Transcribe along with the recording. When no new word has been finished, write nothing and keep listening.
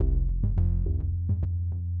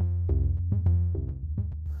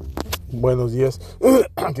Buenos días,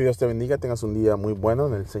 que Dios te bendiga, tengas un día muy bueno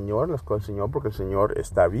en el Señor, las cosas del Señor, porque el Señor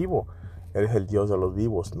está vivo. Él es el Dios de los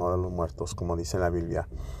vivos, no de los muertos, como dice en la Biblia.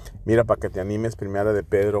 Mira, para que te animes, primera de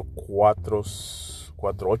Pedro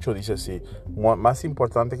 4:8 dice así: más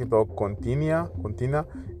importante que todo, continúa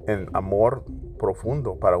en amor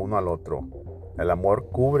profundo para uno al otro. El amor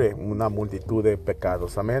cubre una multitud de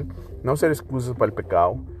pecados, amén. No ser excusas para el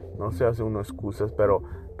pecado, no se hace uno excusas, pero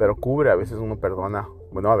cubre. A veces uno perdona.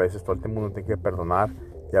 Bueno, a veces todo el tiempo uno tiene que perdonar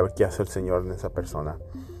y a ver qué hace el Señor en esa persona.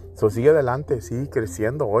 Sigue adelante, sigue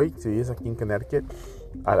creciendo. Hoy, si vives aquí en Connecticut,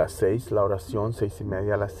 a las 6 la oración,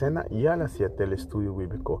 6:30 la cena y a las 7 el estudio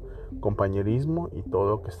bíblico, compañerismo y todo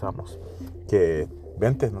lo que estamos. Que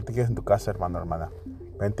vente, no te quedes en tu casa, hermano, hermana.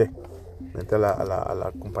 Vente a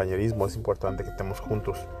la compañerismo. Es importante que estemos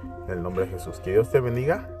juntos en el nombre de Jesús. Que Dios te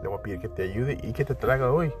bendiga. Le voy a pedir que te ayude y que te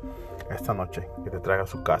traiga hoy, esta noche, que te traiga a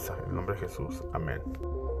su casa en el nombre de Jesús. Amén.